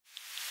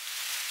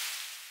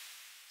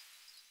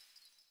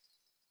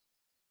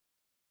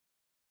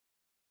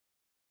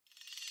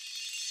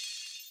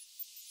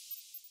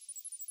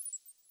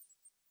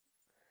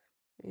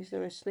Is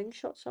there a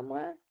slingshot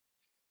somewhere?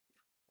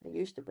 There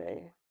used to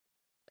be.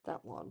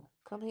 That one.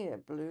 Come here,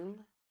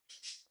 balloon.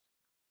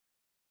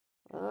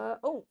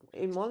 Oh,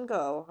 in one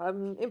go.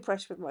 I'm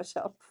impressed with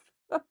myself.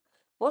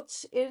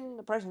 What's in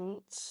the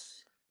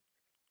presents?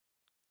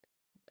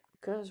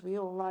 Because we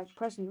all like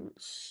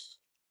presents.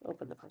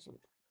 Open the present.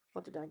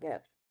 What did I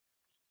get?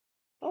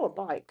 Oh, a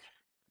bike.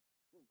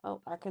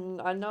 Oh,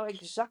 I know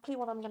exactly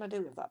what I'm gonna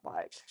do with that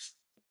bike.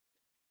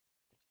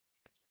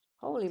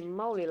 Holy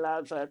moly,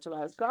 loud birds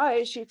loud.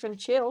 Guys, you can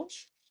chill.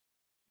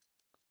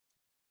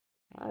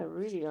 I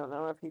really don't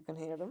know if you can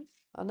hear them.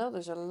 I know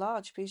there's a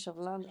large piece of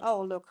land.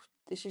 Oh, look,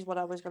 this is what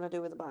I was gonna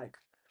do with the bike.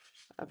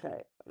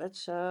 Okay,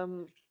 let's I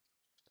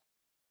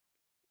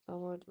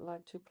would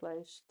like to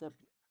place the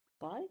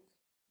bike,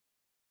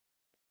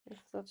 if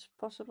that's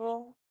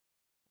possible.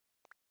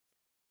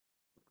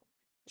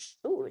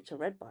 Oh, it's a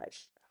red bike.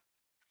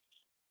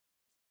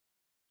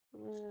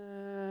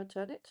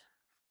 Turn it,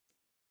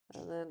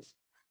 and then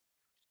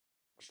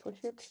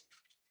push it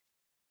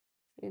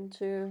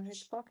into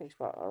its parking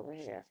spot over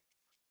here.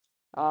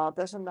 Oh,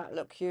 doesn't that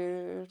look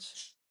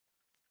cute?